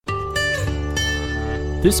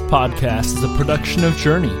This podcast is a production of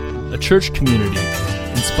Journey, a church community,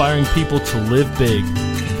 inspiring people to live big.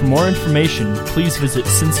 For more information, please visit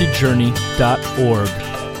cincyjourney.org.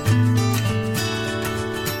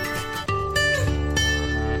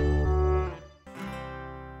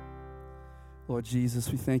 Lord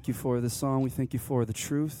Jesus, we thank you for this song. We thank you for the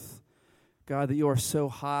truth. God, that you are so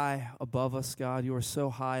high above us, God. You are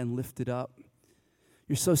so high and lifted up.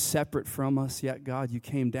 You're so separate from us, yet, God, you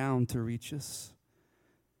came down to reach us.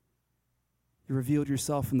 You revealed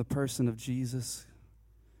yourself in the person of Jesus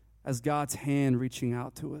as God's hand reaching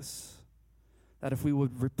out to us. That if we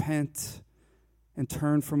would repent and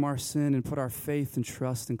turn from our sin and put our faith and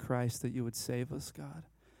trust in Christ, that you would save us, God.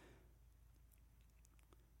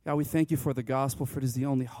 God, we thank you for the gospel, for it is the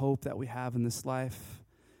only hope that we have in this life,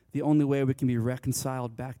 the only way we can be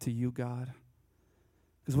reconciled back to you, God.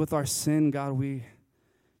 Because with our sin, God, you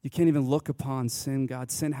can't even look upon sin, God.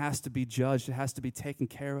 Sin has to be judged. It has to be taken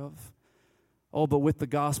care of. Oh, but with the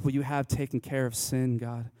gospel, you have taken care of sin,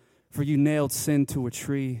 God. For you nailed sin to a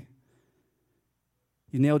tree.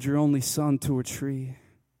 You nailed your only son to a tree.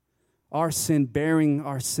 Our sin, bearing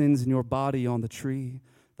our sins in your body on the tree,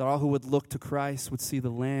 that all who would look to Christ would see the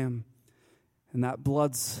Lamb, and that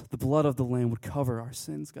the blood of the Lamb would cover our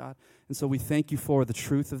sins, God. And so we thank you for the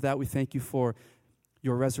truth of that. We thank you for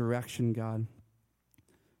your resurrection, God.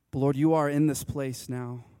 But Lord, you are in this place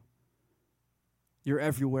now. You're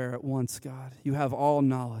everywhere at once, God. You have all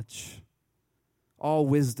knowledge, all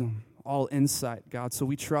wisdom, all insight, God. So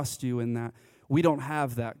we trust you in that. We don't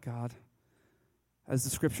have that, God. As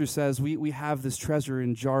the scripture says, we have this treasure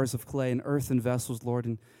in jars of clay and earthen vessels, Lord.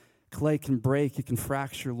 And clay can break, it can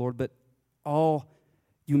fracture, Lord. But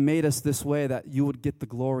you made us this way that you would get the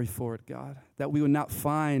glory for it, God. That we would not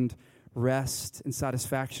find rest and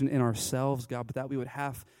satisfaction in ourselves, God, but that we would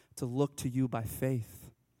have to look to you by faith.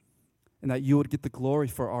 And that you would get the glory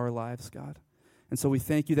for our lives, God. And so we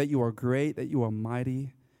thank you that you are great, that you are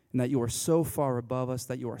mighty, and that you are so far above us,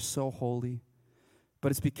 that you are so holy.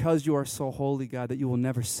 But it's because you are so holy, God, that you will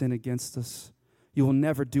never sin against us. You will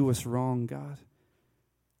never do us wrong, God.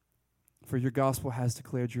 For your gospel has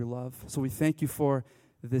declared your love. So we thank you for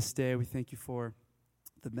this day. We thank you for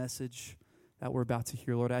the message that we're about to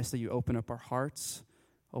hear. Lord, I ask that you open up our hearts,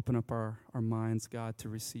 open up our minds, God, to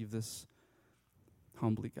receive this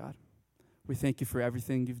humbly, God. We thank you for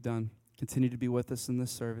everything you've done. Continue to be with us in this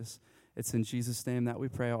service. It's in Jesus' name that we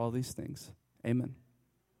pray all these things. Amen.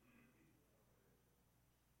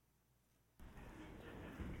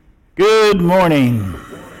 Good morning.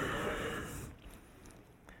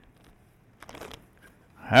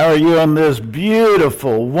 How are you on this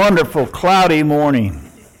beautiful, wonderful, cloudy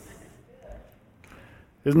morning?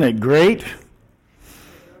 Isn't it great?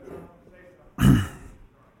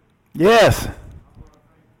 Yes.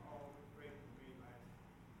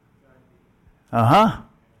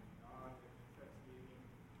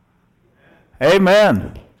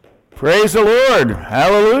 Amen. Praise the Lord.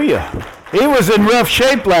 Hallelujah. He was in rough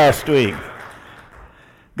shape last week.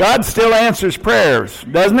 God still answers prayers,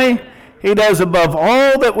 doesn't he? He does above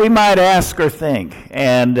all that we might ask or think.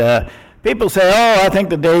 And people say, I think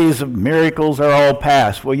the days of miracles are all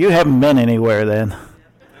past. Well, you haven't been anywhere then.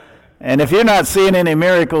 And if you're not seeing any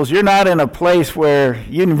miracles, you're not in a place where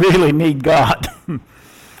you really need God.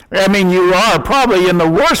 I mean, you are probably in the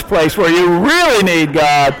worst place where you really need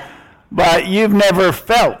God, but you've never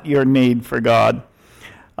felt your need for God.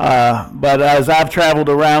 But as I've traveled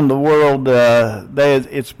around the world,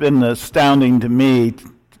 it's been astounding to me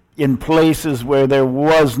in places where there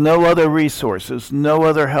was no other resources, no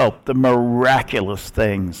other help, the miraculous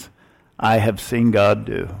things I have seen God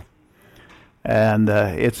do. And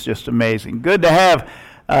it's just amazing. Good to have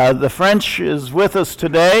the French is with us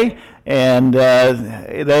today, and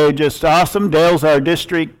they're just awesome. Dale's our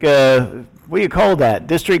district, what do you call that?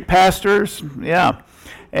 District pastors? Yeah.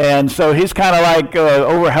 And so he's kind of like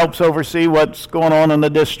helps oversee what's going on in the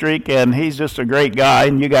district, and he's just a great guy,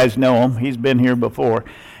 and you guys know him. He's been here before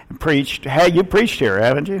and preached. Hey, you preached here,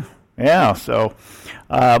 haven't you? Yeah, so,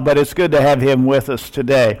 but it's good to have him with us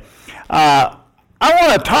today. I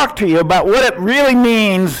want to talk to you about what it really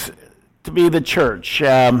means to be the church.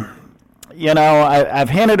 I've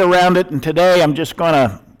hinted around it, and today I'm just going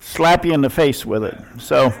to slap you in the face with it.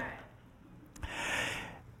 So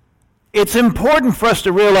it's important for us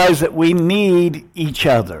to realize that we need each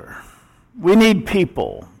other. We need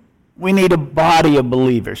people. We need a body of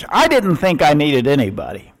believers. I didn't think I needed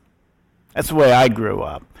anybody. That's the way I grew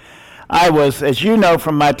up. I was, as you know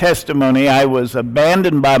from my testimony, I was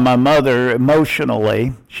abandoned by my mother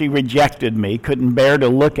emotionally. She rejected me, couldn't bear to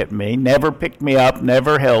look at me, never picked me up,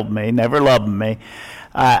 never held me, never loved me.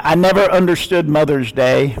 I never understood Mother's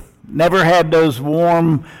Day, never had those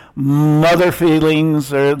warm mother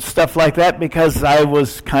feelings or stuff like that because I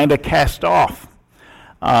was kind of cast off.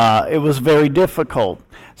 It was very difficult.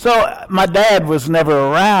 So my dad was never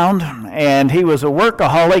around, and he was a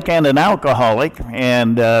workaholic and an alcoholic,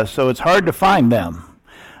 and so it's hard to find them.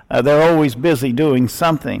 They're always busy doing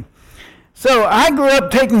something. So I grew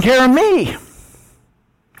up taking care of me.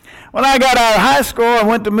 When I got out of high school, I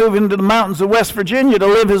went to move into the mountains of West Virginia to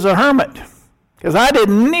live as a hermit because I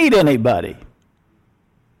didn't need anybody.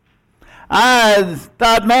 I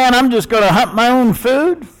thought, man, I'm just going to hunt my own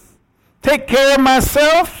food, take care of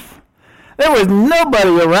myself. There was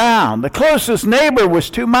nobody around. The closest neighbor was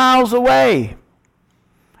 2 miles away,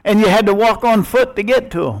 and you had to walk on foot to get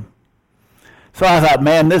to him. So I thought,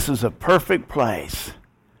 man, this is a perfect place.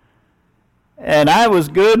 And I was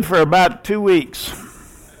good for about 2 weeks.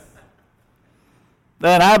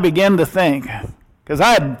 Then I began to think, because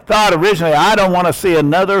I had thought originally, I don't want to see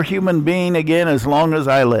another human being again as long as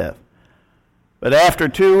I live. But after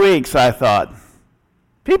 2 weeks, I thought,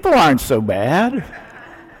 people aren't so bad.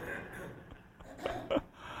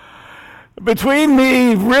 Between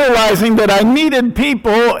me realizing that I needed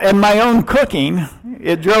people and my own cooking,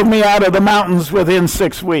 it drove me out of the mountains within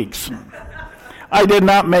 6 weeks. I did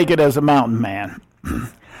not make it as a mountain man.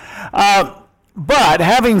 But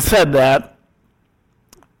having said that,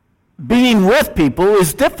 being with people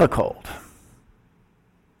is difficult.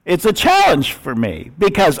 It's a challenge for me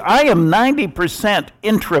because I am 90%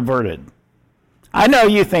 introverted. I know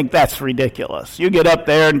you think that's ridiculous. You get up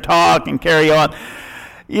there and talk and carry on.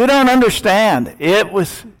 You don't understand.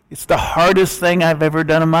 It's the hardest thing I've ever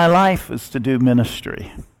done in my life is to do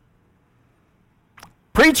ministry.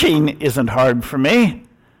 Preaching isn't hard for me,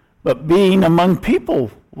 but being among people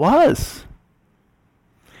was.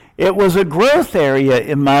 It was a growth area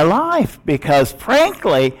in my life because,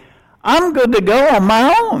 frankly, I'm good to go on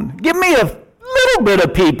my own. Give me a little bit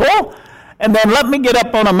of people, and then let me get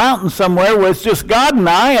up on a mountain somewhere where it's just God and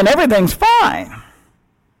I, and everything's fine.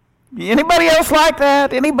 Anybody else like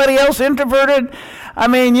that? Anybody else introverted? I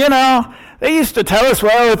mean, they used to tell us,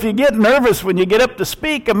 well, if you get nervous when you get up to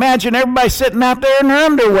speak, imagine everybody sitting out there in their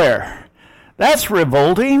underwear. That's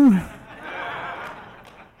revolting.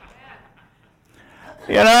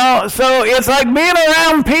 So it's like being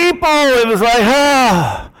around people. It was like,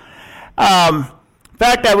 in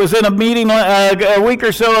fact, I was in a meeting a week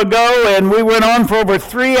or so ago, and we went on for over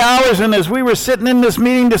 3 hours, and as we were sitting in this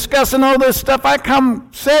meeting discussing all this stuff, I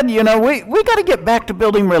said, we got to get back to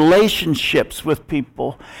building relationships with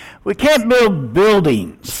people. We can't build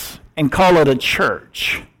buildings and call it a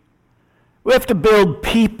church. We have to build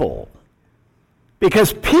people,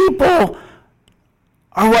 because people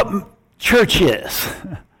are what church is.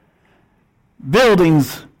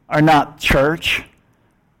 Buildings are not church.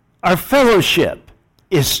 Our fellowship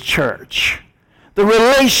is church. The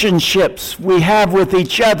relationships we have with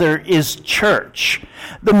each other is church.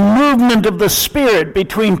 The movement of the Spirit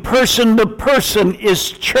between person to person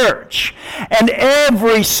is church. And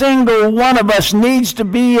every single one of us needs to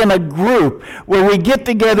be in a group where we get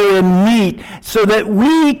together and meet so that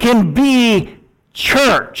we can be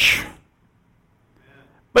church.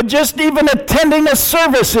 But just even attending a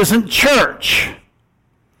service isn't church.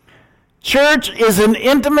 Church is an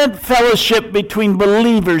intimate fellowship between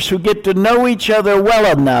believers who get to know each other well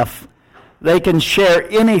enough they can share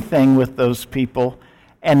anything with those people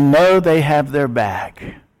and know they have their back.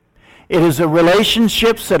 It is a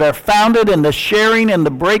relationships that are founded in the sharing and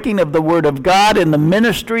the breaking of the Word of God, in the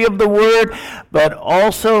ministry of the Word, but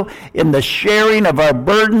also in the sharing of our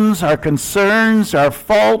burdens, our concerns, our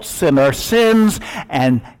faults, and our sins.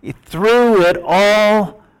 And through it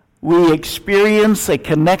all, we experience a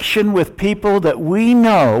connection with people that we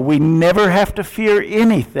know we never have to fear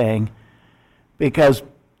anything because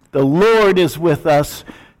the Lord is with us.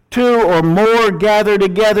 2 or more gather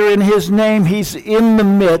together in His name, He's in the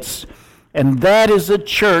midst. And that is a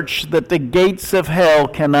church that the gates of hell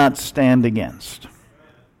cannot stand against.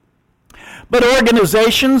 But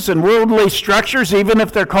organizations and worldly structures, even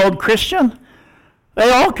if they're called Christian, they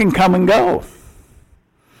all can come and go.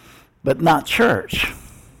 But not church,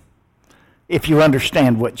 if you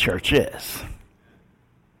understand what church is.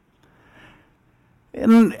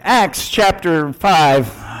 In Acts chapter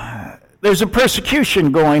 5, there's a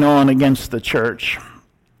persecution going on against the church.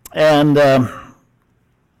 And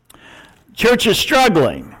church is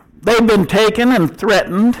struggling. They've been taken and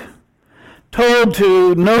threatened, told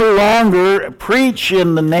to no longer preach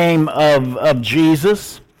in the name of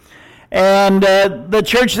Jesus. And the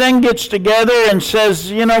church then gets together and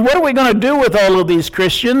says, what are we going to do with all of these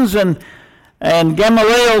Christians? And And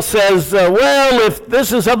Gamaliel says, well, if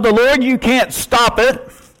this is of the Lord, you can't stop it.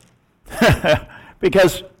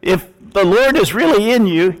 Because if the Lord is really in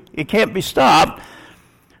you, it can't be stopped.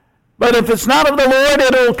 But if it's not of the Lord,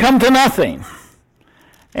 it'll come to nothing.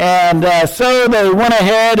 And so they went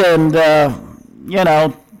ahead and,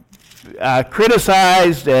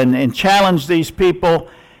 criticized and challenged these people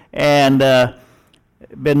and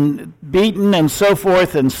been beaten and so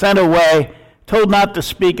forth and sent away, told not to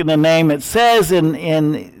speak in the name. It says and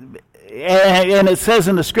it says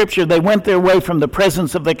in the scripture, they went their way from the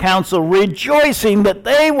presence of the council, rejoicing that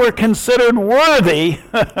they were considered worthy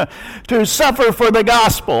to suffer for the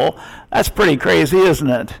gospel. That's pretty crazy, isn't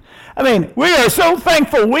it? I mean, we are so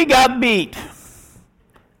thankful we got beat.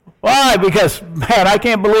 Why? Because, man, I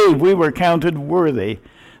can't believe we were counted worthy.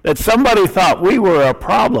 That somebody thought we were a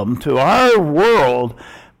problem to our world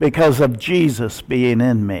because of Jesus being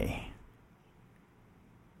in me.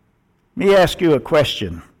 Let me ask you a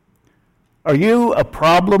question. Are you a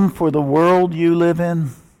problem for the world you live in?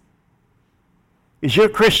 Is your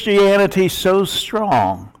Christianity so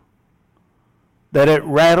strong that it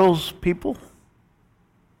rattles people?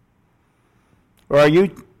 Or are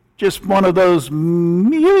you just one of those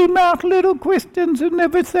mealy-mouthed little Christians who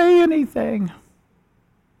never say anything?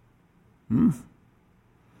 And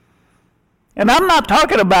I'm not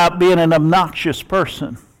talking about being an obnoxious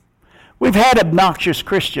person. We've had obnoxious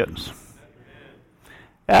Christians.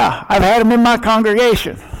 Yeah, I've had them in my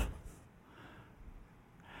congregation.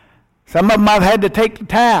 Some of them I've had to take to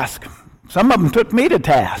task. Some of them took me to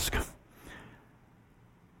task.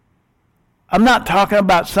 I'm not talking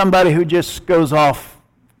about somebody who just goes off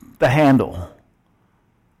the handle.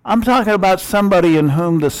 I'm talking about somebody in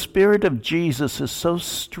whom the Spirit of Jesus is so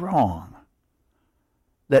strong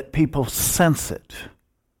that people sense it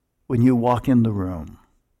when you walk in the room.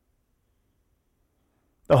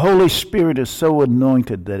 The Holy Spirit is so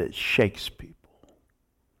anointed that it shakes people.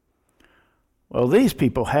 Well, these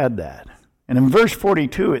people had that. And in verse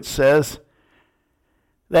 42 it says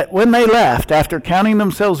that when they left, after counting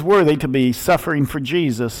themselves worthy to be suffering for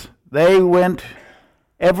Jesus, they went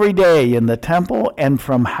every day in the temple and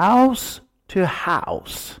from house to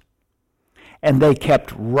house. And they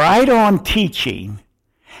kept right on teaching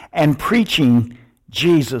and preaching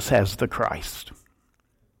Jesus as the Christ.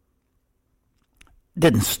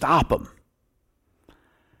 Didn't stop them.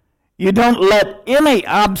 You don't let any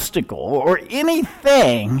obstacle or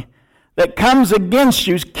anything that comes against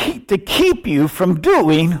you to keep you from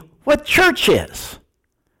doing what church is.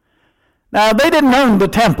 Now, they didn't own the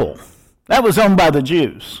temple. That was owned by the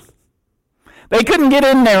Jews. They couldn't get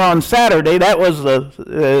in there on Saturday. That was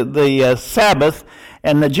the Sabbath,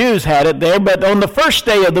 and the Jews had it there. But on the first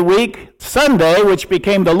day of the week, Sunday, which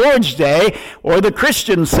became the Lord's Day, or the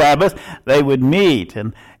Christian Sabbath, they would meet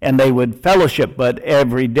and they would fellowship. But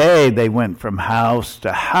every day they went from house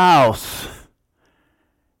to house.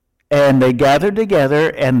 And they gathered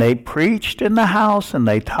together, and they preached in the house, and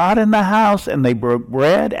they taught in the house, and they broke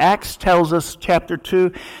bread. Acts tells us, chapter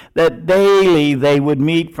 2, that daily they would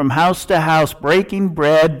meet from house to house, breaking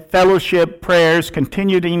bread, fellowship, prayers,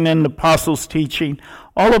 continuing in the apostles' teaching.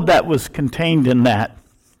 All of that was contained in that.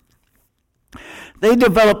 They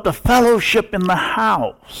developed a fellowship in the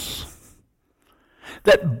house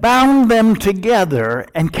that bound them together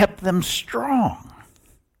and kept them strong.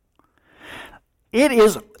 It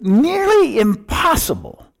is nearly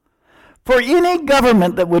impossible for any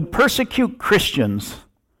government that would persecute Christians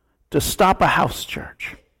to stop a house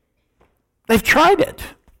church. They've tried it.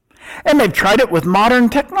 And they've tried it with modern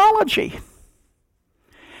technology.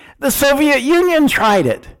 The Soviet Union tried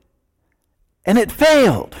it, and it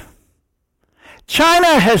failed.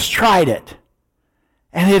 China has tried it,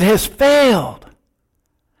 and it has failed.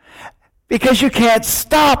 Because you can't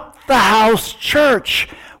stop the house church.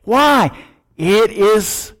 Why? It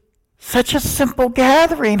is such a simple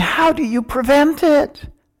gathering. How do you prevent it?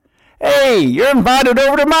 Hey, you're invited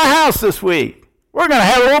over to my house this week. We're going to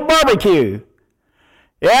have a little barbecue.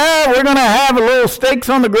 Yeah, we're going to have a little steaks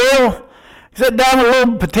on the grill. Sit down with a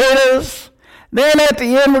little potatoes. Then at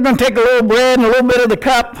the end, we're going to take a little bread and a little bit of the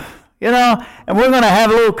cup, and we're going to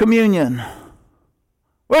have a little communion.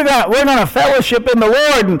 We're going to fellowship in the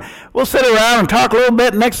Lord, and we'll sit around and talk a little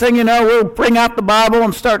bit. Next thing you know, we'll bring out the Bible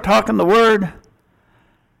and start talking the Word.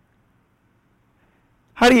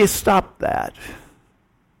 How do you stop that?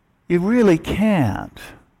 You really can't.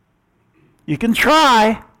 You can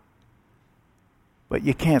try, but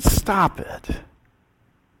you can't stop it.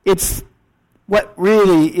 It's what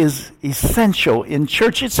really is essential in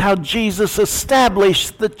church. It's how Jesus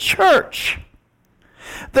established the church.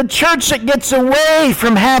 The church that gets away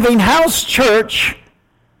from having house church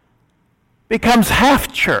becomes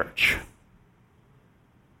half church.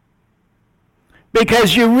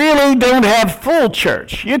 Because you really don't have full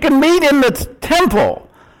church. You can meet in the temple,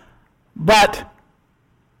 but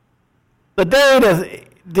the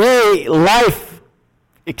day-to-day life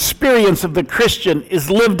experience of the Christian is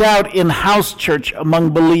lived out in house church among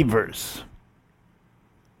believers.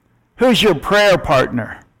 Who's your prayer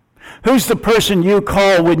partner? Who's the person you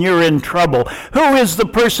call when you're in trouble? Who is the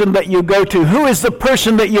person that you go to? Who is the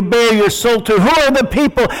person that you bare your soul to? Who are the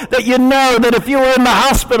people that you know that if you were in the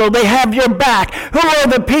hospital, they have your back? Who are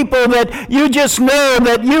the people that you just know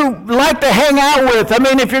that you like to hang out with? I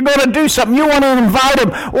mean, if you're going to do something, you want to invite them.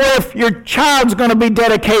 Or if your child's going to be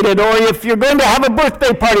dedicated, or if you're going to have a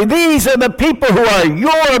birthday party. These are the people who are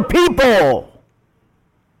your people.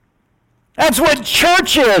 That's what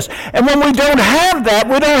church is. And when we don't have that,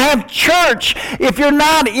 we don't have church. If you're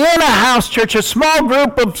not in a house church, a small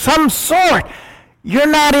group of some sort, you're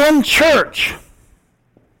not in church.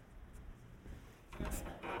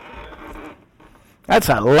 That's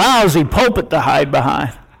a lousy pulpit to hide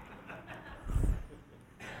behind.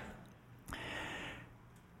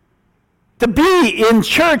 To be in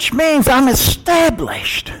church means I'm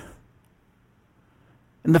established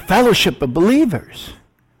in the fellowship of believers.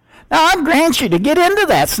 Now, I grant you, to get into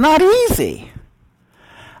that's not easy.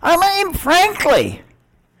 I mean, frankly,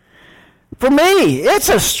 for me, it's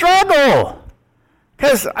a struggle.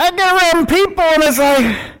 Because I get around people and it's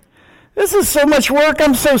like, this is so much work,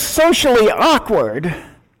 I'm so socially awkward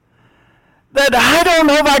that I don't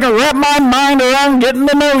know if I can wrap my mind around getting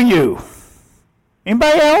to know you.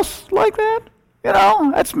 Anybody else like that? You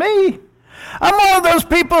know, that's me. I'm one of those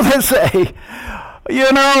people that say,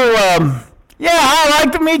 yeah, I'd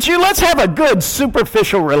like to meet you. Let's have a good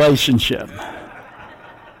superficial relationship.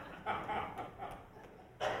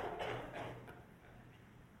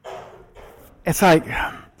 It's like,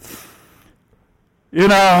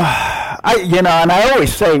 and I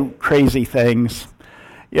always say crazy things.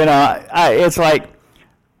 It's like,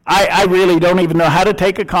 I really don't even know how to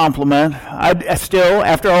take a compliment. I still,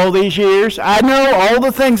 after all these years, I know all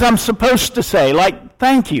the things I'm supposed to say, like,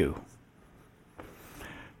 thank you.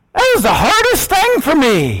 That was the hardest thing for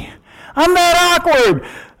me. I'm that awkward.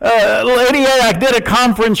 Lady, I did a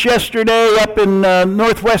conference yesterday up in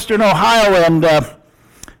northwestern Ohio, and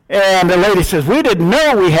the lady says, we didn't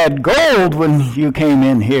know we had gold when you came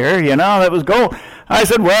in here. That was gold. I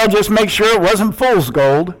said, well, just make sure it wasn't fool's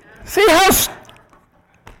gold. See how...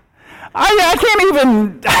 I can't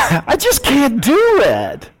even... I just can't do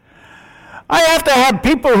it. I have to have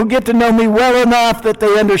people who get to know me well enough that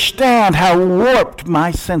they understand how warped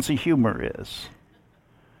my sense of humor is.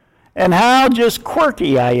 And how just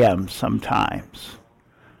quirky I am sometimes.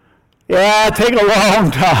 Yeah, it takes a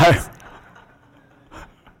long time.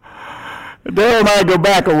 Dale and I go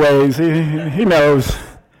back a ways. He knows.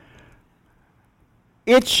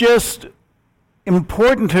 It's just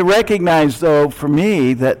important to recognize, though, for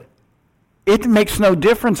me, that it makes no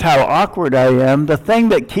difference how awkward I am. The thing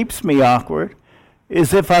that keeps me awkward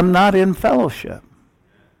is if I'm not in fellowship.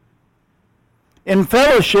 In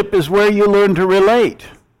fellowship is where you learn to relate.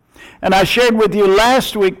 And I shared with you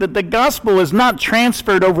last week that the gospel is not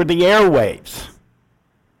transferred over the airwaves.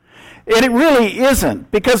 It really isn't,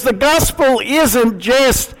 because the gospel isn't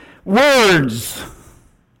just words.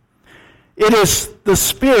 It is the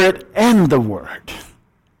Spirit and the Word.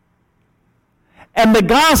 And the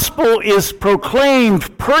gospel is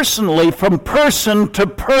proclaimed personally from person to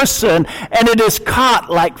person, and it is caught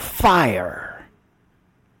like fire.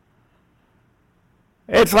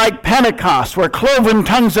 It's like Pentecost, where cloven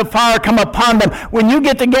tongues of fire come upon them. When you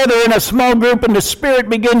get together in a small group and the Spirit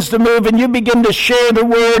begins to move and you begin to share the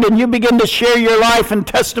Word and you begin to share your life and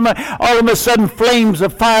testimony, all of a sudden flames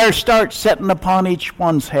of fire start setting upon each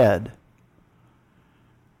one's head.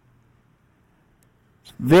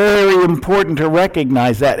 Very important to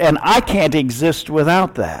recognize that, and I can't exist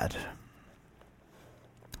without that.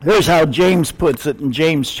 Here's how James puts it in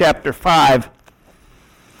James chapter 5.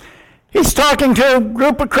 He's talking to a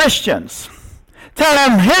group of Christians. Tell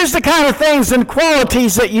them, here's the kind of things and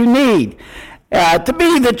qualities that you need to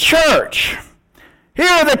be the church. Here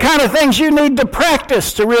are the kind of things you need to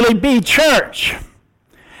practice to really be church.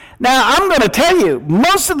 Now, I'm going to tell you,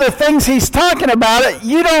 most of the things he's talking about,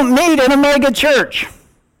 you don't need in a mega church.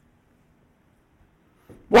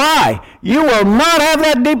 Why? You will not have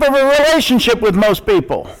that deep of a relationship with most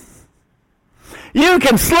people. You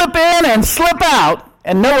can slip in and slip out,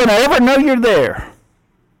 and no one will ever know you're there.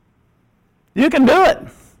 You can do it.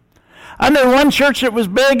 I knew one church that was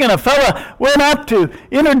big, and a fella went up to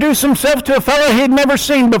introduce himself to a fella he'd never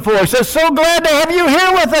seen before. He says, "So glad to have you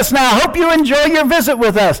here with us now. Hope you enjoy your visit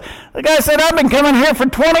with us." The guy said, "I've been coming here for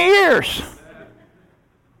 20 years.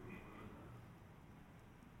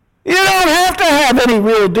 You don't have to have any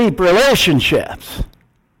real deep relationships.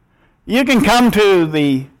 You can come to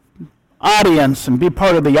the audience and be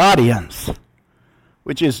part of the audience,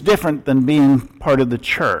 which is different than being part of the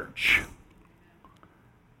church."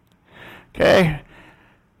 Okay?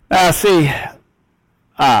 Now, see,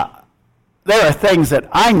 there are things that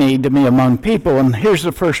I need to be among people, and here's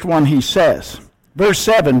the first one he says. Verse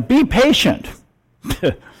 7, be patient.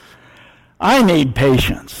 I need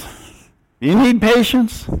patience. You need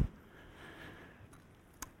patience?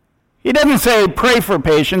 He doesn't say pray for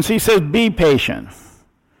patience. He says be patient.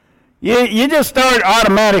 You just start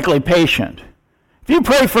automatically patient. If you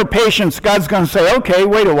pray for patience, God's going to say, okay,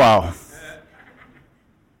 wait a while.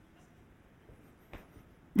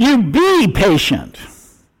 You be patient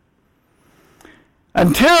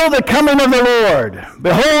until the coming of the Lord.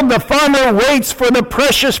 Behold, the farmer waits for the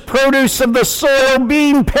precious produce of the soil,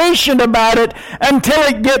 being patient about it until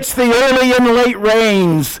it gets the early and late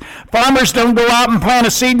rains. Farmers don't go out and plant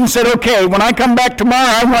a seed and say, okay, when I come back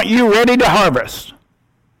tomorrow, I want you ready to harvest.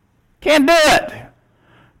 Can't do it.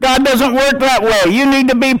 God doesn't work that way. You need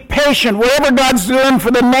to be patient. Whatever God's doing for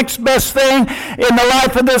the next best thing in the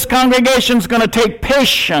life of this congregation is going to take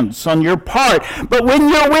patience on your part. But when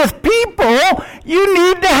you're with people, you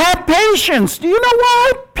need to have patience. Do you know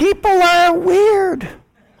why? People are weird.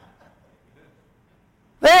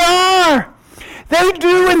 They are. They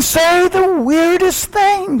do and say the weirdest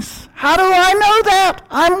things. How do I know that?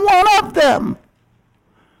 I'm one of them.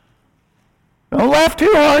 Don't laugh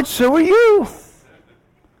too hard, so are you.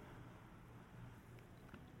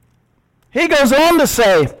 He goes on to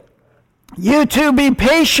say, you too be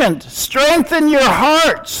patient, strengthen your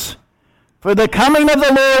hearts, for the coming of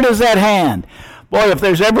the Lord is at hand. Boy, if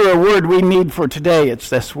there's ever a word we need for today, it's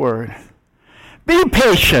this word. Be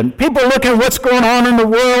patient. People look at what's going on in the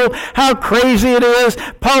world, how crazy it is.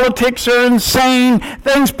 Politics are insane.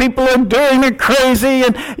 Things people are doing are crazy.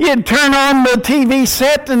 And you turn on the TV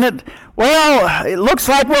set and it looks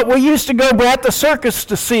like what we used to go at the circus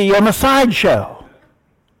to see on a sideshow.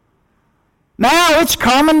 Now it's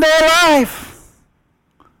common day life.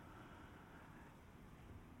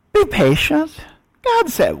 Be patient.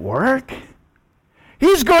 God's at work.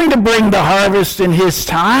 He's going to bring the harvest in His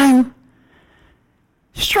time.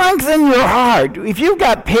 Strengthen your heart. If you've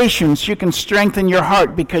got patience, you can strengthen your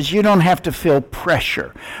heart because you don't have to feel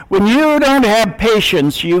pressure. When you don't have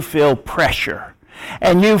patience, you feel pressure.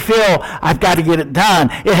 And you feel, I've got to get it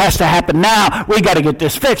done. It has to happen now. We got to get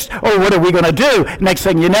this fixed. Or what are we going to do? Next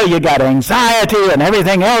thing you know, you got anxiety and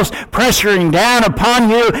everything else pressuring down upon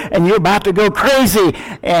you, and you're about to go crazy,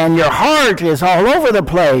 and your heart is all over the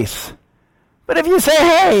place. But if you say,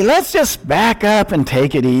 hey, let's just back up and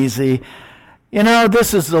take it easy. You know,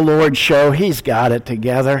 this is the Lord's show. He's got it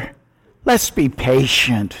together. Let's be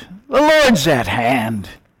patient. The Lord's at hand.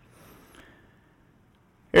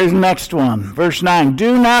 Here's the next one, verse 9.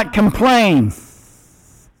 Do not complain.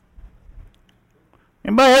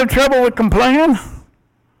 Anybody have trouble with complaining?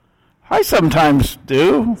 I sometimes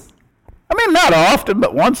do. I mean, not often,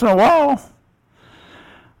 but once in a while.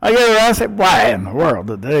 I get around and say, why in the world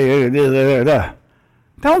did they?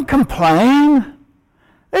 Don't complain.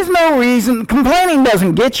 There's no reason. Complaining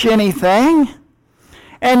doesn't get you anything.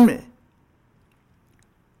 And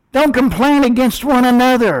don't complain against one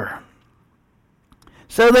another,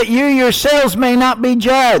 so that you yourselves may not be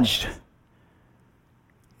judged.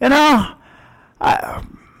 You know, I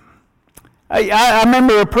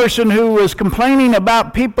remember a person who was complaining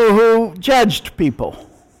about people who judged people.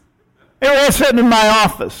 They were sitting in my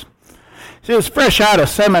office. She was fresh out of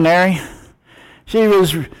seminary. She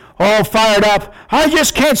was all fired up. I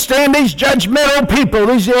just can't stand these judgmental people,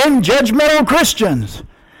 these judgmental Christians.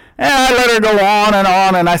 And I let her go on,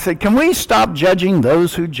 and I said, can we stop judging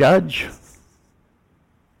those who judge?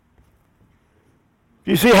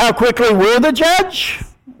 You see how quickly we're the judge?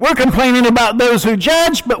 We're complaining about those who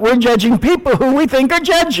judge, but we're judging people who we think are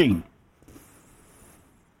judging.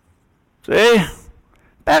 See?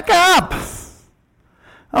 Back up.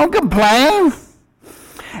 Don't complain.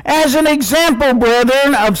 As an example,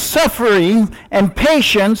 brethren, of suffering and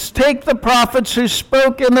patience, take the prophets who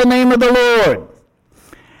spoke in the name of the Lord.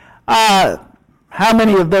 How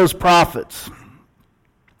many of those prophets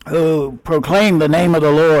who proclaimed the name of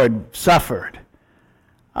the Lord suffered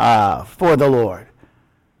for the Lord?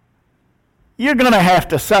 You're going to have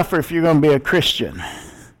to suffer if you're going to be a Christian.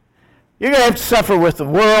 You're going to have to suffer with the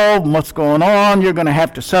world and what's going on. You're going to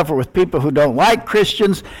have to suffer with people who don't like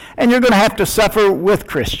Christians. And you're going to have to suffer with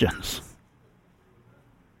Christians.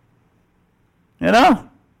 You know?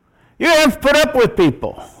 You have to put up with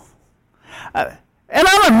people. And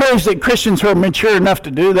I'm amazed at Christians who are mature enough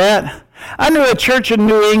to do that. I knew a church in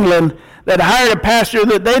New England that hired a pastor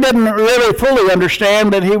that they didn't really fully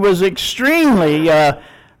understand, but he was extremely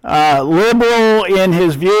liberal in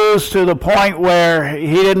his views to the point where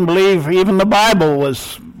he didn't believe even the Bible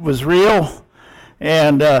was real.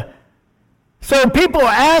 And so people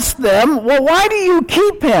asked them, well, why do you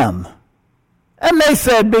keep him? And they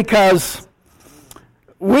said, because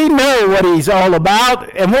we know what he's all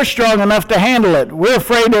about, and we're strong enough to handle it. We're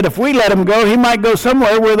afraid that if we let him go, he might go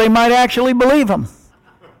somewhere where they might actually believe him.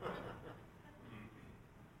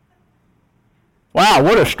 Wow,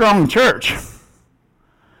 what a strong church.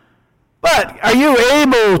 But are you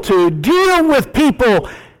able to deal with people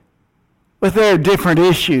with their different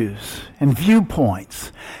issues and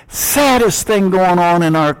viewpoints? Saddest thing going on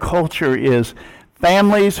in our culture is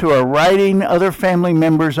families who are writing other family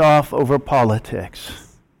members off over politics.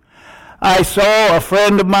 I saw a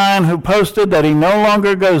friend of mine who posted that he no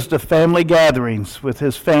longer goes to family gatherings with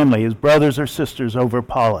his family, his brothers or sisters, over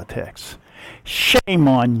politics. Shame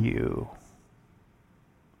on you.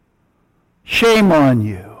 Shame on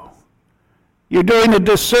you. You're doing a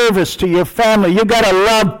disservice to your family. You've got to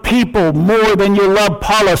love people more than you love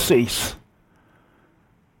policies.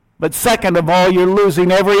 But second of all, you're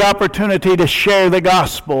losing every opportunity to share the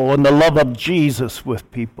gospel and the love of Jesus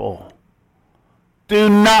with people. Do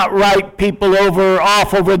not write people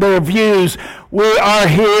off over their views. We are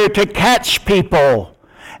here to catch people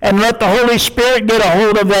and let the Holy Spirit get a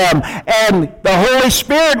hold of them. And the Holy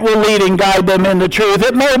Spirit will lead and guide them in the truth.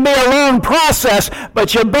 It may be a long process,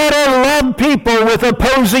 but you better love people with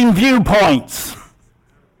opposing viewpoints.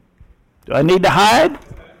 Do I need to hide?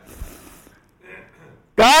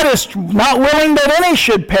 God is not willing that any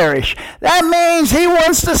should perish. That means he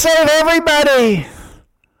wants to save everybody.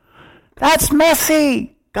 That's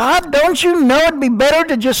messy. God, don't you know it'd be better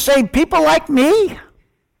to just save people like me?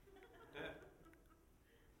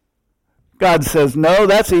 God says, no,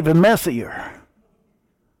 that's even messier.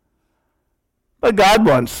 But God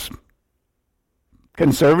wants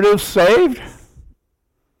conservatives saved.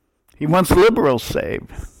 He wants liberals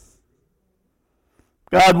saved.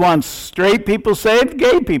 God wants straight people saved,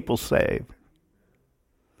 gay people saved.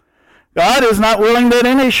 God is not willing that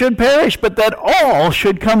any should perish, but that all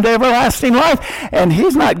should come to everlasting life. And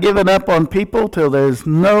he's not giving up on people till there's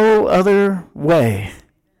no other way.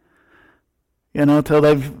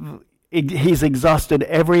 Till he's exhausted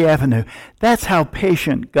every avenue. That's how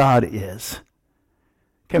patient God is.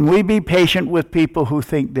 Can we be patient with people who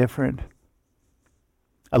think different?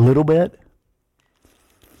 A little bit?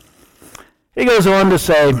 He goes on to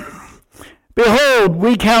say, behold,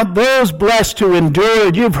 we count those blessed who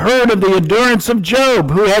endured. You've heard of the endurance of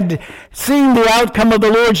Job, who had seen the outcome of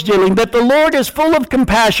the Lord's dealing, that the Lord is full of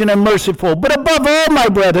compassion and merciful. But above all, my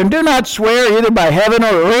brethren, do not swear either by heaven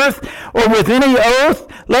or earth or with any oath.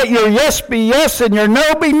 Let your yes be yes and your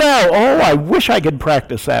no be no. Oh, I wish I could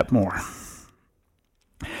practice that more.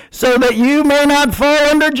 So that you may not fall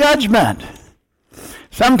under judgment.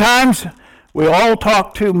 Sometimes we all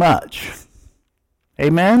talk too much.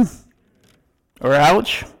 Amen? Or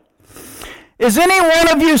ouch. Is any one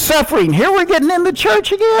of you suffering? Here we're getting into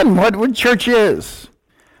church again. What church is?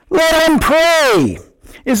 Let him pray.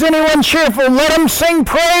 Is anyone cheerful? Let him sing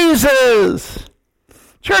praises.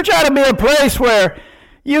 Church ought to be a place where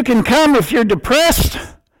you can come if you're depressed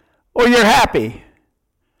or you're happy.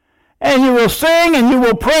 And you will sing and you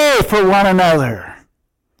will pray for one another.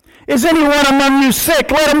 Is anyone among you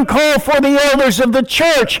sick? Let him call for the elders of the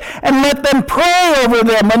church and let them pray over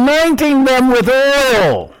them, anointing them with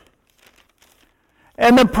oil.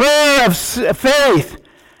 And the prayer of faith,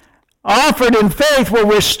 offered in faith, will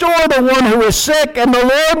restore the one who is sick, and the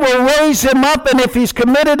Lord will raise him up, and if he's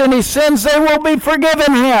committed any sins, they will be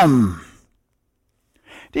forgiven him.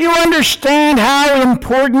 Do you understand how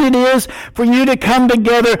important it is for you to come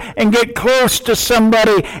together and get close to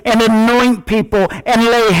somebody and anoint people and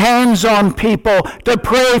lay hands on people, to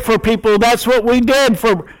pray for people? That's what we did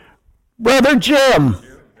for Brother Jim.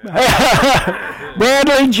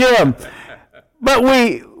 Bradley Jim. But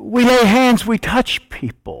we lay hands, we touch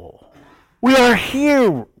people. We are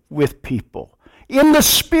here with people in the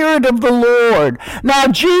Spirit of the Lord. Now,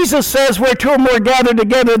 Jesus says, where two or more gather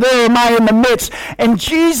together, there am I in the midst. And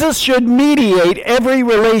Jesus should mediate every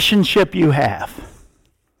relationship you have.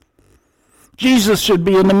 Jesus should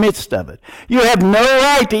be in the midst of it. You have no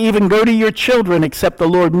right to even go to your children except the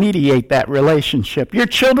Lord mediate that relationship. Your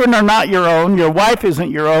children are not your own. Your wife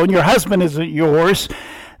isn't your own. Your husband isn't yours.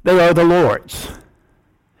 They are the Lord's.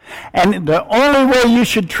 And the only way you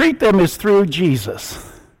should treat them is through Jesus,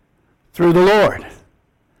 through the Lord.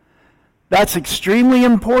 That's extremely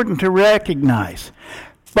important to recognize.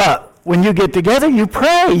 But when you get together, you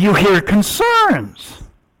pray. You hear concerns.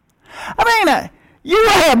 I mean, you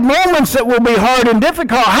have moments that will be hard and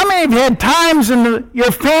difficult. How many of you had times in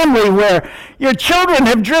your family where your children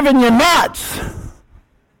have driven you nuts?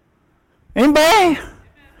 Anybody?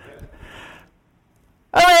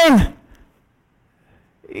 I mean,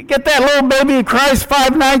 you get that little baby who cries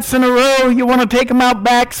 5 nights in a row. You want to take him out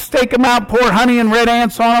back, stake him out, pour honey and red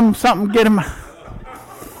ants on him, something, get him.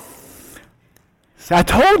 So I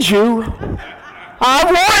told you.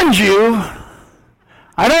 I warned you.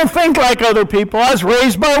 I don't think like other people. I was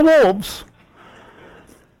raised by wolves.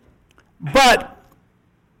 But,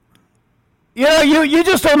 you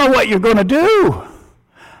just don't know what you're going to do.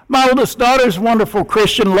 My oldest daughter's a wonderful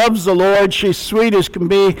Christian, loves the Lord. She's sweet as can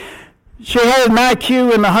be. She had an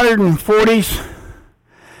IQ in the 140s.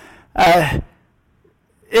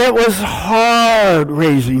 It was hard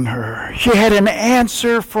raising her. She had an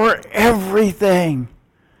answer for everything.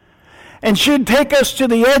 And she'd take us to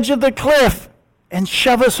the edge of the cliff and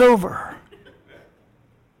shove us over.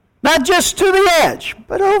 Not just to the edge,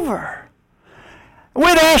 but over.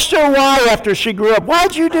 We'd asked her why after she grew up.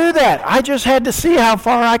 Why'd you do that? I just had to see how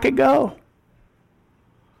far I could go.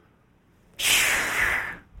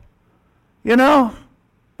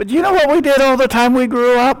 But you know what we did all the time we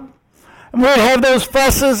grew up? And we'd have those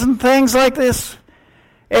fusses and things like this.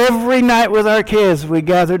 Every night with our kids, we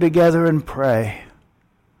gather together and pray.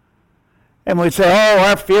 And we'd say,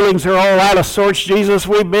 our feelings are all out of sorts, Jesus.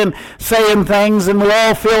 We've been saying things and we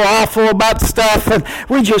all feel awful about stuff. And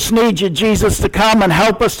we just need you, Jesus, to come and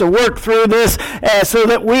help us to work through this so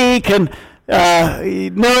that we can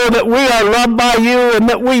know that we are loved by you and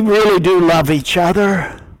that we really do love each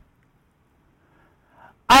other.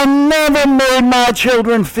 I never made my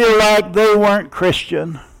children feel like they weren't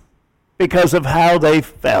Christian because of how they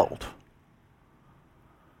felt.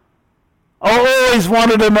 I always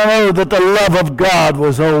wanted them to know that the love of God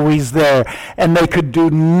was always there, and they could do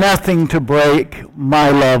nothing to break my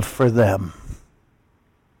love for them.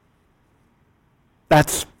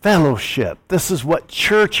 That's fellowship. This is what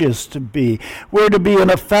church is to be. We're to be in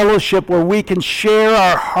a fellowship where we can share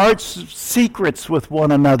our heart's secrets with one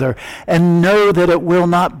another and know that it will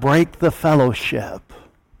not break the fellowship.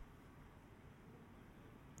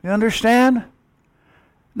 You understand?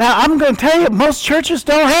 Now, I'm going to tell you, most churches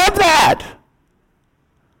don't have that.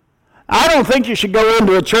 I don't think you should go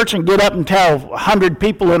into a church and get up and tell 100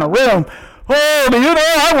 people in a room,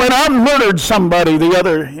 I went out and murdered somebody the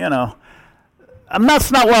other,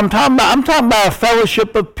 That's not what I'm talking about. I'm talking about a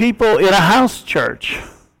fellowship of people in a house church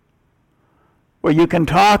where you can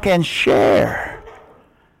talk and share.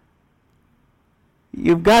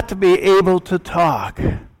 You've got to be able to talk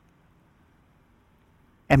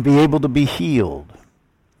and be able to be healed.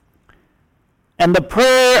 And the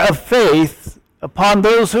prayer of faith upon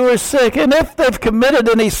those who are sick, and if they've committed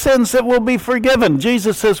any sins, it will be forgiven.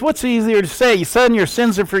 Jesus says, what's easier to say, son, your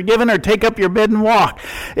sins are forgiven, or take up your bed and walk?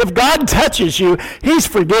 If God touches you, he's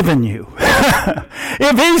forgiven you.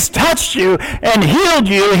 If he's touched you and healed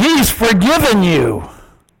you, he's forgiven you.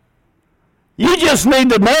 You just need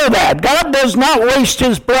to know that. God does not waste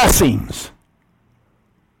his blessings.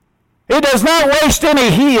 He does not waste any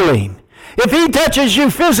healing. If he touches you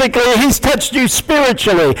physically, he's touched you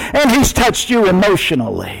spiritually, and he's touched you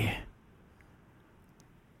emotionally.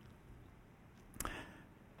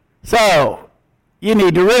 So, you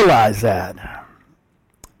need to realize that.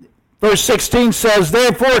 Verse 16 says,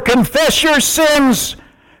 therefore confess your sins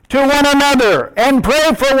to one another, and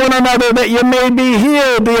pray for one another that you may be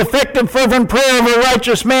healed. The effective fervent prayer of a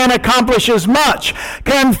righteous man accomplishes much.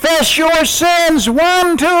 Confess your sins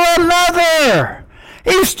one to another.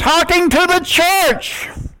 He's talking to the church.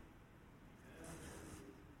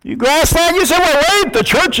 You grasp that? You say, well, wait, the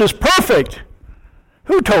church is perfect.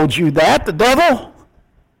 Who told you that? The devil?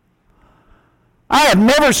 I have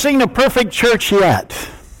never seen a perfect church yet.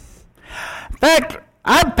 In fact,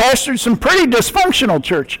 I've pastored some pretty dysfunctional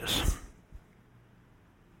churches.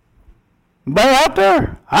 But out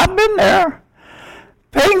there, I've been there.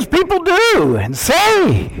 Things people do and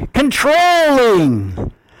say,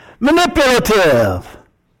 controlling, manipulative.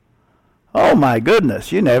 Oh my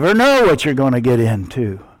goodness, you never know what you're going to get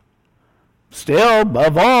into. Still,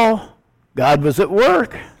 above all, God was at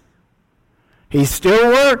work. He still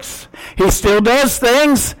works. He still does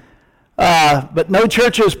things But no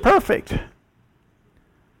church is perfect.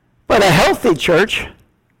 But a healthy church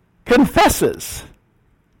confesses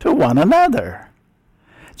to one another.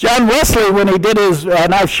 John Wesley, when he did his,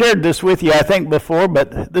 and I've shared this with you, I think, before,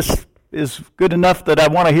 but this is good enough that I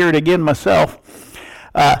want to hear it again myself.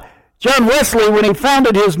 John Wesley, when he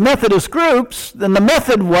founded his Methodist groups, then the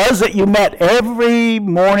method was that you met every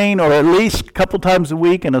morning or at least a couple times a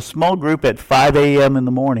week in a small group at 5 a.m. in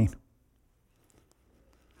the morning.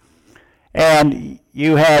 And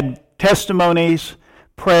you had testimonies,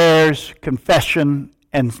 prayers, confession,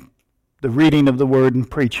 and the reading of the word and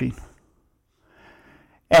preaching.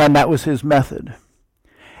 And that was his method.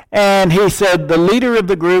 And he said the leader of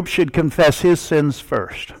the group should confess his sins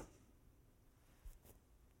first.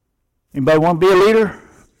 Anybody want to be a leader?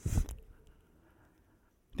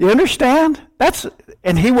 Do you understand?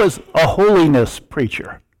 And he was a holiness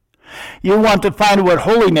preacher. You want to find what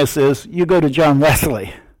holiness is, you go to John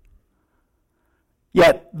Wesley.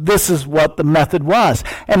 Yet this is what the method was.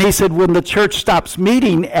 And he said when the church stops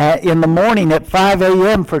meeting in the morning at 5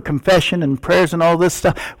 a.m. for confession and prayers and all this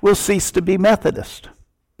stuff, we'll cease to be Methodist.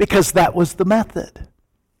 Because that was the method.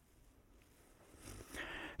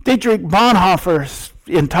 Dietrich Bonhoeffer,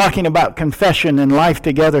 in talking about confession and life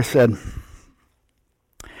together, said,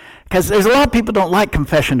 because there's a lot of people don't like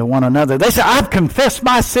confession to one another. They say, I've confessed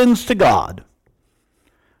my sins to God.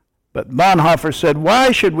 But Bonhoeffer said,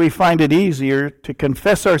 why should we find it easier to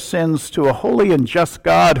confess our sins to a holy and just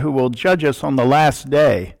God who will judge us on the last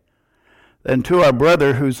day than to our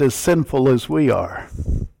brother who's as sinful as we are?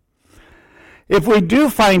 If we do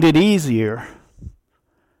find it easier,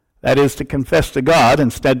 that is to confess to God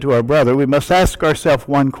instead to our brother, we must ask ourselves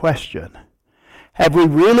one question. Have we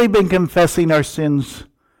really been confessing our sins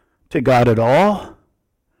to God at all?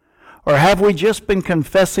 Or have we just been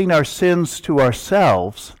confessing our sins to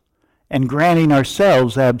ourselves and granting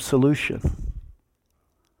ourselves absolution?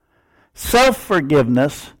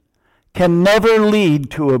 Self-forgiveness can never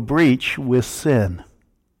lead to a breach with sin.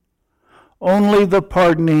 Only the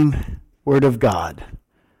pardoning Word of God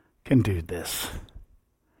can do this.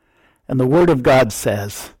 And the Word of God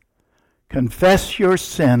says, confess your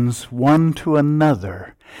sins one to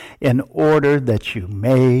another in order that you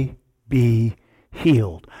may be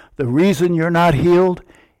healed. The reason you're not healed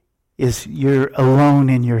is you're alone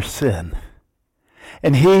in your sin.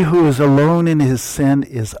 And he who is alone in his sin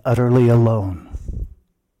is utterly alone.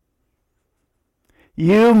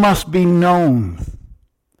 You must be known.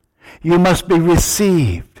 You must be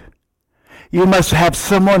received. You must have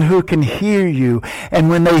someone who can hear you. And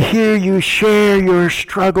when they hear you share your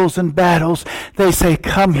struggles and battles, they say,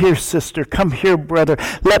 come here, sister. Come here, brother.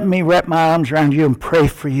 Let me wrap my arms around you and pray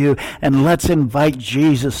for you. And let's invite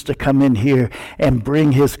Jesus to come in here and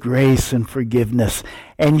bring his grace and forgiveness.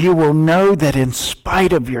 And you will know that in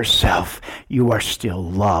spite of yourself, you are still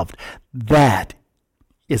loved. That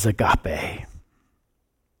is agape.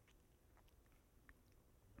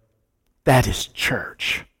 That is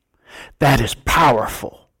church. That is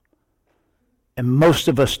powerful. And most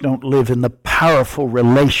of us don't live in the powerful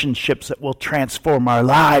relationships that will transform our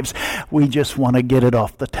lives. We just want to get it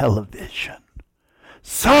off the television.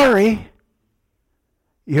 Sorry,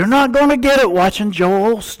 you're not going to get it watching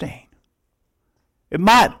Joel Osteen. It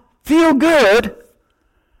might feel good,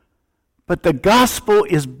 but the gospel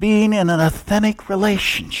is being in an authentic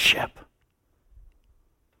relationship.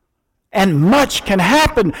 And much can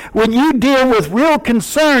happen when you deal with real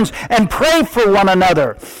concerns and pray for one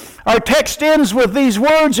another. Our text ends with these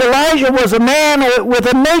words, Elijah was a man with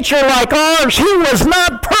a nature like ours. He was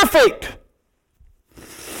not perfect.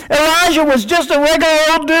 Elijah was just a regular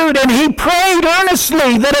old dude, and he prayed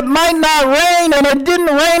earnestly that it might not rain, and it didn't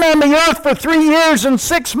rain on the earth for 3 years and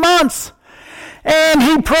 6 months. And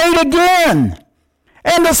he prayed again,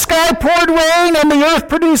 and the sky poured rain, and the earth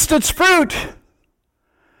produced its fruit.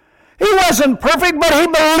 He wasn't perfect, but he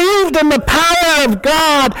believed in the power of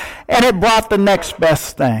God, and it brought the next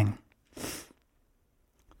best thing.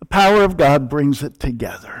 The power of God brings it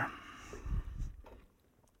together.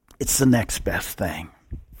 It's the next best thing.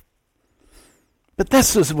 But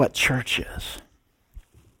this is what church is.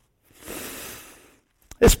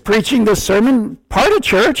 It's preaching the sermon, part of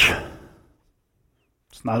church.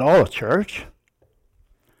 It's not all of church.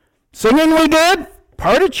 Singing we did,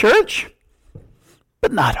 part of church.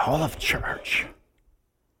 But not all of church.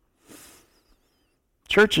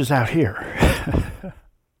 Church is out here.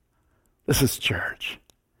 This is church.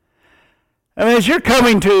 I mean, as you're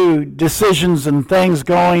coming to decisions and things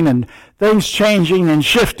going and things changing and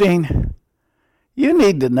shifting, you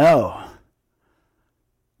need to know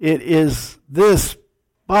it is this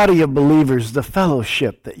body of believers, the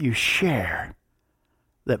fellowship that you share,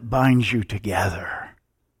 that binds you together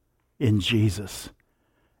in Jesus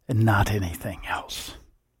and not anything else.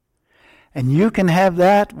 And you can have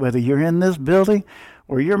that whether you're in this building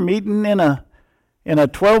or you're meeting in a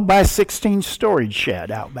 12 by 16 storage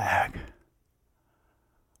shed out back.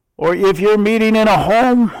 Or if you're meeting in a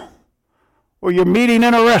home or you're meeting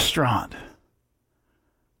in a restaurant.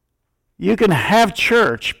 You can have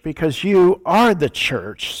church because you are the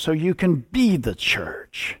church, so you can be the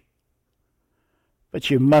church.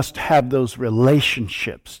 But you must have those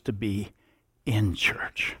relationships to be in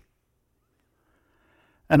church.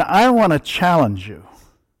 And I want to challenge you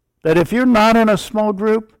that if you're not in a small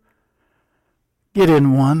group, get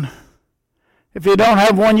in one. If you don't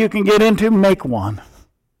have one you can get into, make one.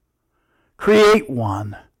 Create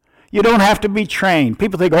one. You don't have to be trained.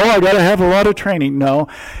 People think, I got to have a lot of training. No,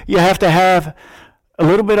 you have to have a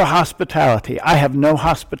little bit of hospitality. I have no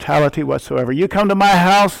hospitality whatsoever. You come to my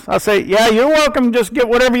house, I'll say, yeah, you're welcome. Just get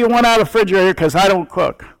whatever you want out of the refrigerator because I don't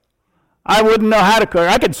cook. I wouldn't know how to cook.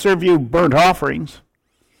 I could serve you burnt offerings.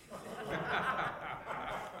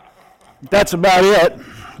 That's about it.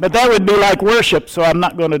 But that would be like worship, so I'm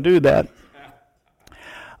not going to do that.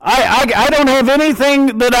 I don't have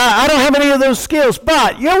anything that I don't have any of those skills,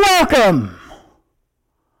 but you're welcome.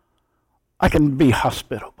 I can be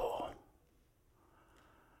hospitable.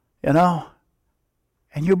 And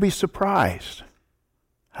you'll be surprised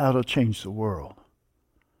how it'll change the world.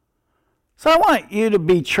 So I want you to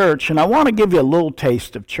be church, and I want to give you a little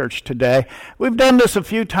taste of church today. We've done this a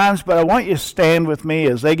few times, but I want you to stand with me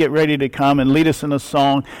as they get ready to come and lead us in a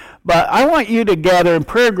song. But I want you to gather in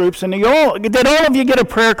prayer groups. And did all of you get a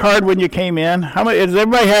prayer card when you came in? Does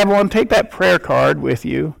everybody have one? Take that prayer card with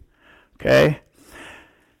you. Okay.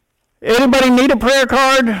 Anybody need a prayer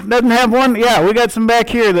card? Doesn't have one? Yeah, we got some back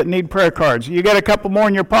here that need prayer cards. You got a couple more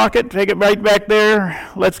in your pocket? Take it right back there.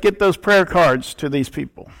 Let's get those prayer cards to these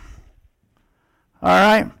people. All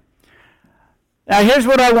right. Now, here's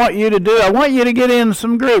what I want you to do. I want you to get in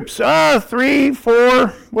some groups. 3, 4,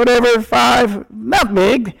 whatever, 5. Not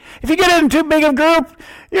big. If you get in too big a group,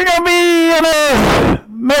 you're going to be in a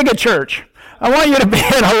mega church. I want you to be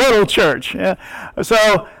in a little church. Yeah.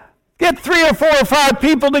 So get 3 or 4 or 5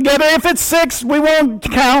 people together. If it's 6, we won't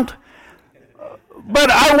count.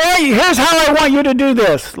 But here's how I want you to do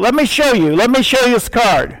this. Let me show you this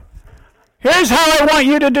card. Here's how I want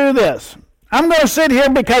you to do this. I'm going to sit here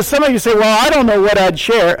because some of you say, well, I don't know what I'd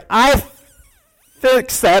share. I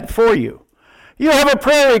fix that for you. You have a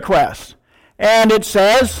prayer request. And it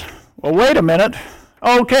says, well, wait a minute.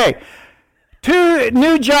 Okay. 2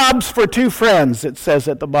 new jobs for 2 friends, it says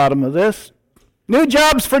at the bottom of this. New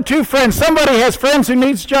jobs for 2 friends. Somebody has friends who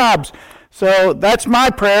needs jobs. So that's my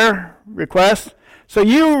prayer request. So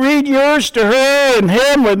you read yours to her and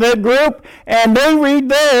him with that group, and they read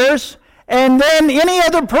theirs. And then any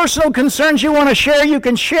other personal concerns you want to share, you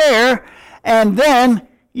can share, and then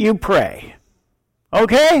you pray.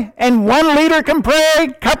 Okay? And one leader can pray,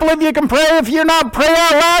 a couple of you can pray. If you're not pray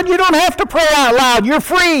out loud, you don't have to pray out loud. You're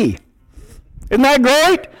free. Isn't that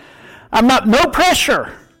great? No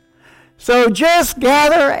pressure. So just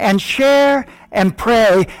gather and share and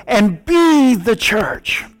pray and be the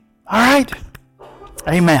church. All right?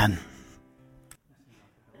 Amen.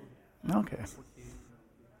 Okay.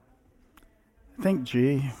 Think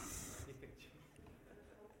G.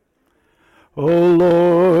 Oh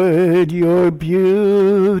Lord, you're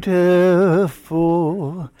beautiful.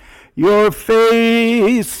 Your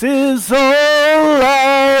face is all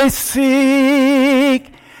I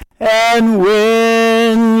seek. And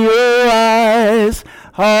when your eyes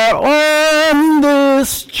are on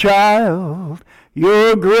this child,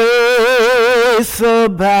 your grace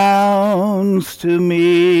abounds to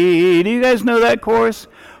me. Do you guys know that chorus?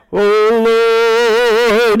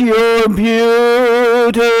 Oh Lord, you're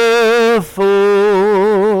beautiful.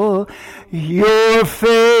 Your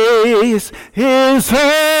face is all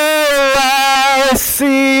I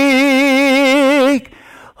seek.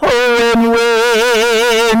 Oh, and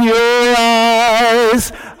when your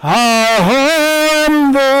eyes are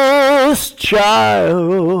on this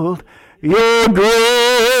child, your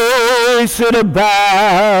grace it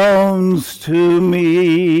abounds to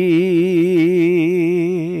me.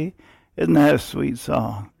 Isn't that a sweet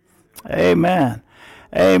song? Amen.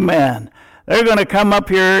 Amen. They're going to come up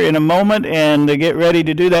here in a moment and get ready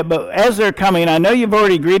to do that. But as they're coming, I know you've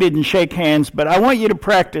already greeted and shake hands, but I want you to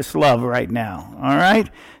practice love right now. All right?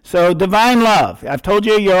 So divine love. I've told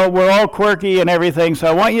you we're all quirky and everything, so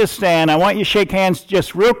I want you to stand. I want you to shake hands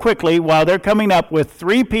just real quickly while they're coming up with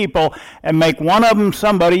 3 people and make one of them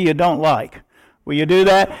somebody you don't like. Will you do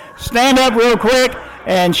that? Stand up real quick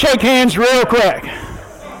and shake hands real quick.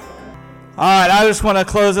 All right, I just want to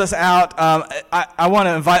close us out. I want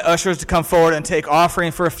to invite ushers to come forward and take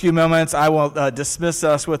offering for a few moments. I will dismiss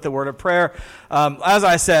us with the word of prayer. As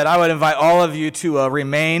I said, I would invite all of you to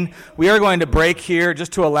remain. We are going to break here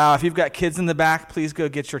just to allow, if you've got kids in the back, please go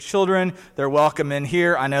get your children. They're welcome in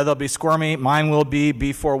here. I know they'll be squirmy. Mine will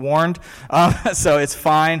be forewarned. So it's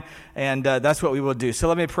fine. And that's what we will do. So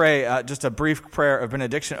let me pray just a brief prayer of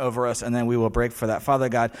benediction over us, and then we will break for that. Father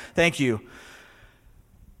God, thank you.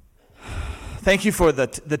 Thank you for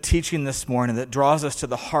the teaching this morning that draws us to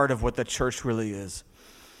the heart of what the church really is.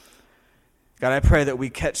 God, I pray that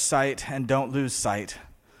we catch sight and don't lose sight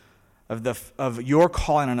of your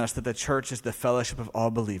calling on us, that the church is the fellowship of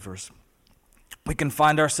all believers. We can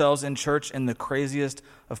find ourselves in church in the craziest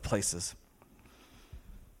of places.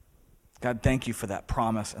 God, thank you for that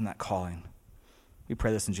promise and that calling. We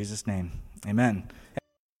pray this in Jesus' name. Amen.